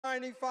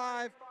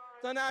4:36.95,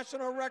 the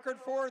national record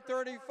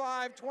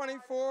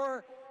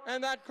 4:35.24,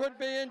 and that could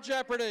be in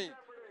jeopardy.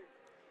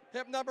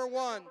 Hip number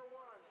 1,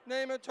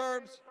 name and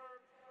terms,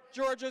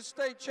 Georgia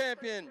state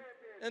champion.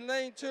 In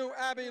lane 2,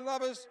 Abby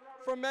Levis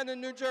from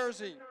Mendon, New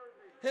Jersey.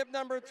 Hip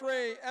number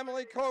 3,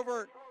 Emily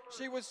Covert.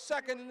 She was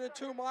second in the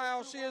 2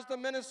 miles. She is the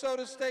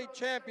Minnesota state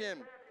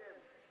champion.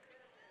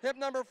 Hip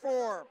number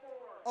 4,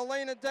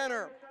 Elena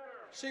Denner.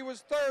 She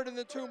was third in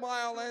the 2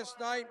 mile last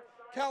night.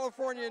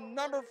 California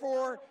number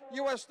 4,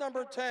 US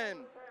number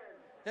 10.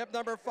 Hip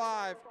number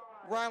 5,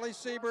 Riley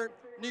Siebert,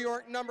 New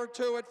York number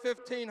 2 at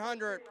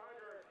 1500.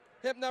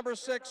 Hip number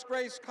 6,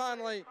 Grace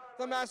Conley,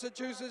 the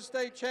Massachusetts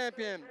state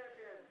champion.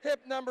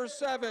 Hip number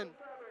 7,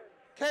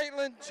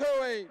 Katelyn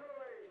Tuohy,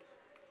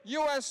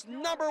 US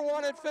number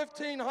 1 at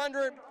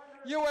 1500,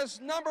 US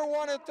number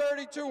 1 at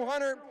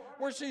 3200,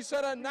 where she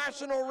set a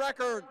national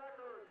record.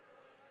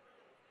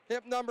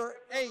 Hip number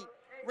 8,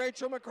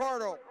 Rachel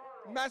McCardle,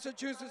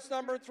 Massachusetts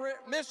number 3,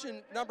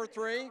 Mission number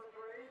 3,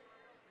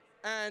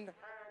 and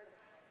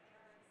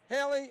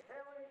Haley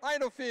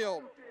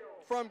Idlefield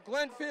from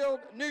Glenfield,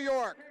 New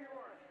York.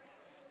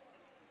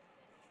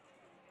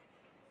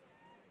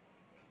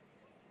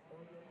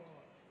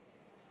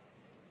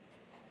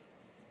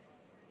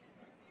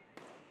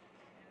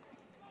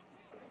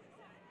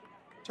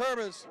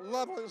 Turbis,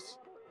 Lovelace,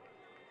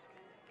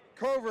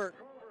 Covert,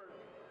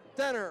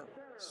 Denner,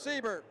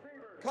 Siebert,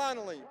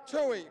 Connolly,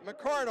 Tuohy,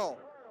 McCardle,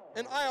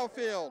 and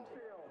Idlefield.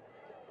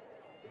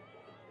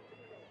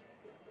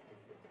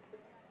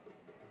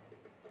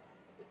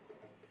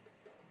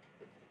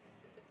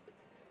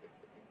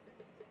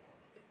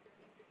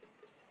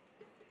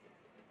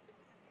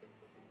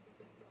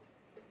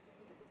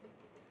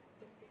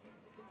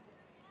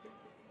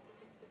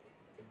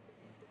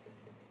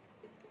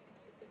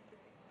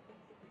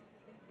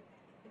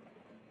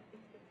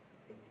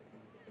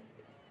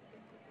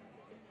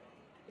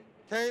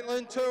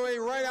 Katelyn Tuohy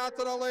right out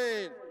to the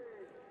lead.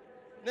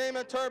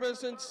 Nema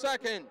Turbis in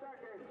second.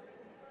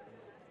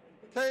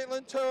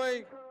 Katelyn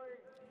Tuohy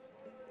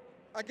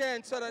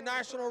again set a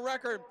national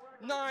record,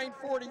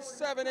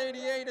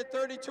 9:47.88 at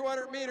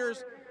 3,200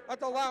 meters at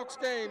the Laux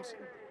Games.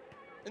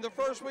 In the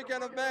first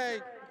weekend of May,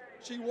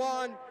 she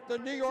won the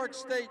New York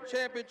State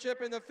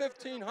Championship in the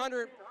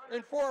 1500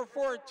 in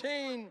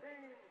 4:14,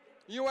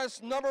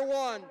 US number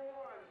 1.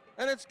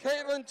 And it's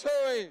Katelyn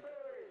Tuohy.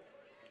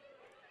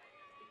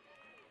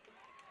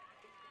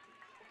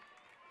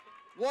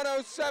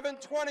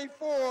 1:07.24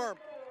 for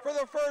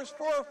the first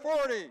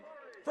 440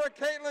 for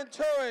Katelyn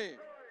Tuohy.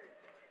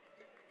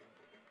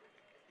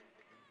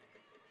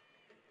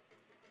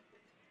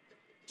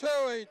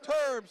 Tuohy,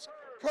 Turbs,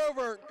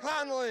 Covert,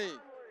 Conley.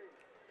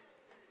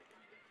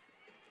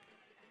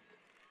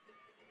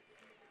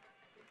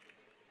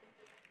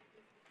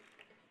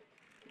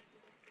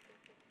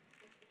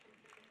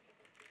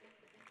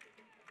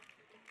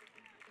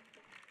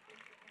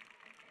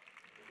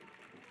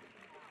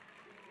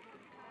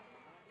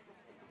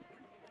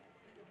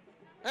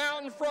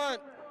 Out in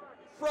front,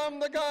 from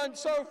the gun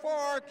so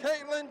far,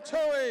 Katelyn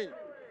Tuohy.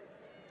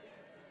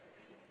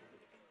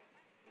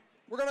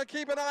 We're going to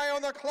keep an eye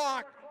on the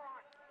clock.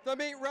 The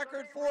meet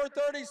record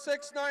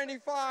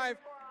 4:36.95,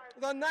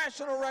 the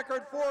national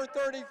record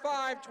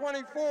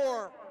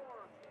 4:35.24.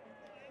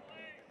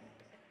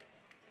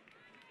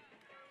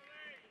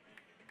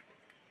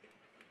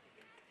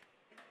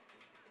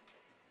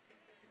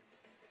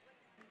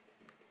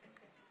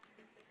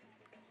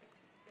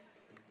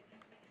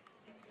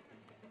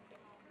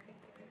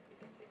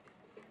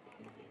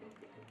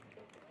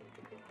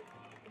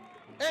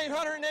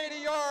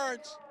 .880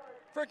 yards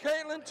for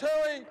Katelyn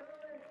Tuohy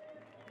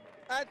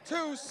at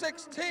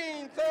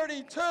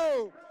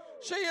 2:16.32.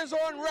 She is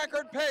on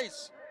record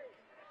pace.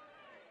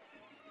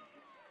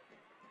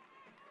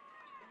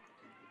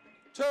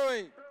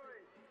 Tuohy,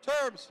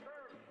 Turbs,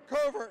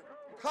 Covert,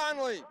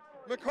 Conley,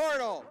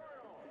 McCardle.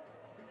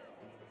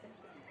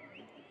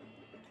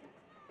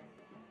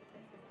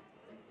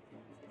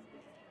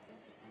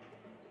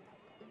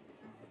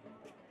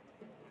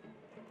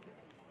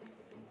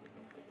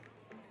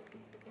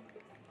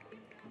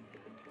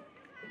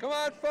 Come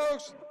on,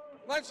 folks,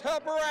 let's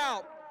help her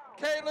out.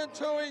 Katelyn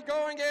Tuohy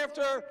going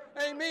after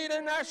a meet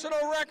and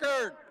national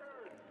record.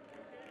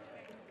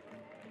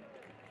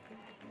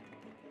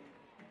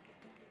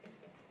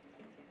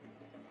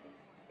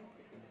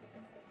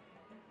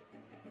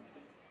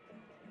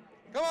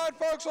 Come on,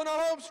 folks, on the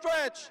home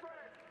stretch.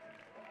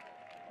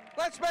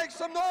 Let's make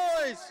some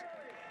noise.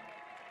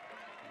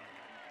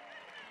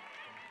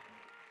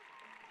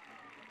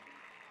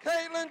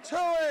 Katelyn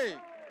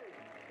Tuohy.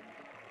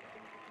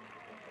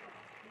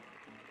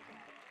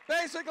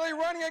 Basically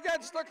running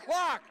against the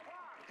clock.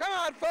 Come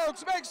on,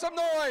 folks, make some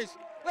noise.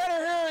 Let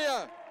her hear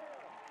you.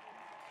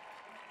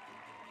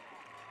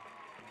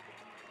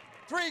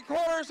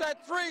 3/4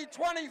 at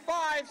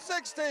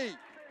 3:25.60.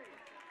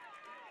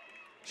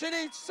 She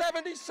needs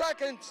 70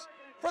 seconds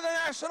for the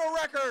national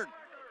record.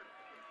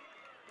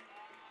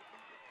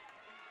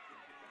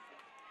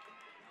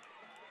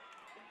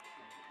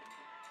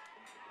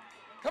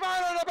 Come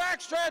on the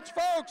backstretch,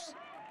 folks.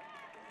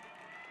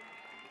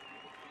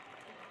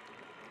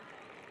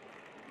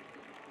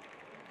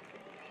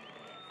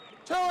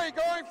 Tuohy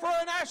going for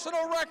a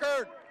national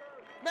record.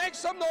 Make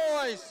some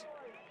noise.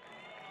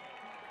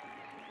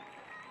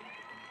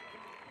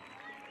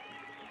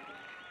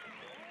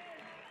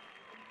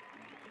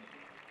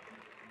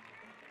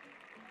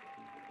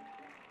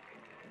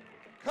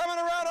 Coming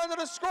around under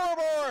the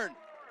scoreboard.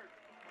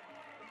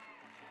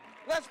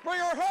 Let's bring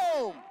her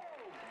home.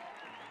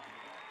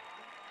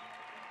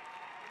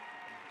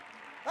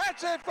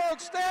 That's it,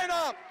 folks. Stand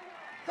up.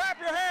 Clap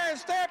your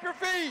hands. Stamp your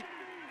feet.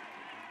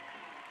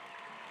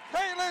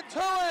 Katelyn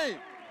Tuohy.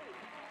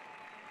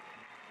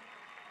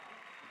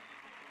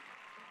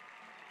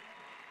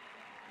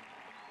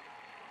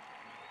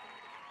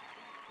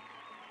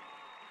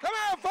 Come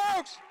on,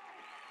 folks.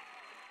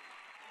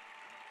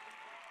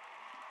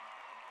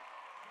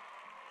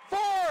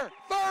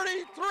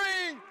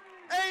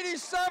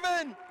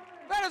 4:33.87.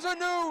 That is a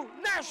new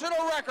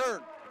national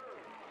record.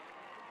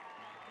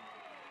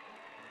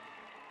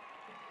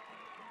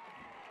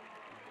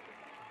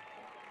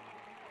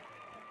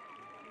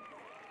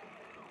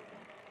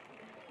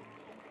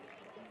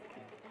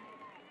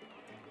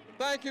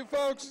 Thank you,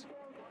 folks.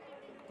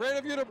 Great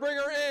of you to bring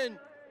her in.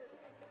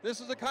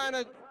 This is the kind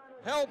of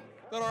help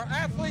that our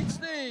athletes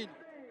need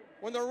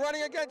when they're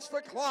running against the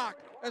clock,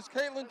 as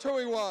Katelyn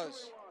Tuohy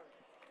was.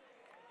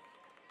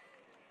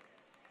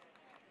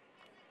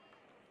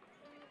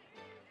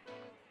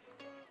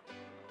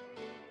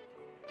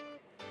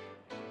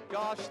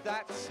 Gosh,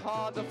 that's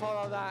hard to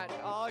follow that.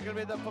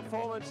 Arguably the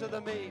performance of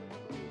the meet.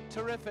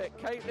 Terrific,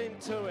 Katelyn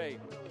Tuohy.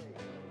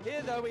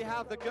 Here, though, we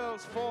have the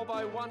girls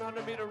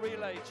 4x100 meter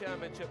relay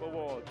championship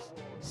awards.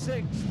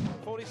 6th,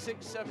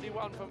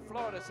 46.71 from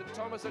Florida, St.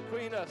 Thomas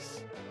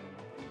Aquinas.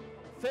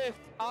 5th,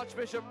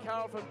 Archbishop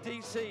Carroll from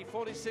DC,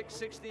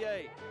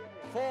 46.68.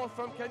 4th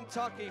from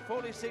Kentucky,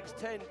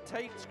 46.10,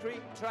 Tate's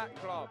Creek Track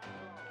Club.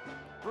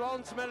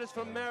 Bronze medalist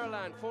from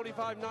Maryland,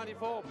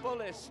 45.94,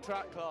 Bullis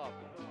Track Club.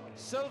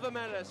 Silver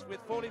medalist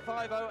with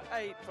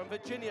 45.08 from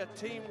Virginia,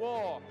 Team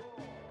War.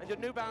 And your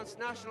New Balance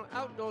National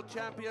Outdoor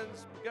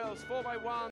Champions, girls 4x1,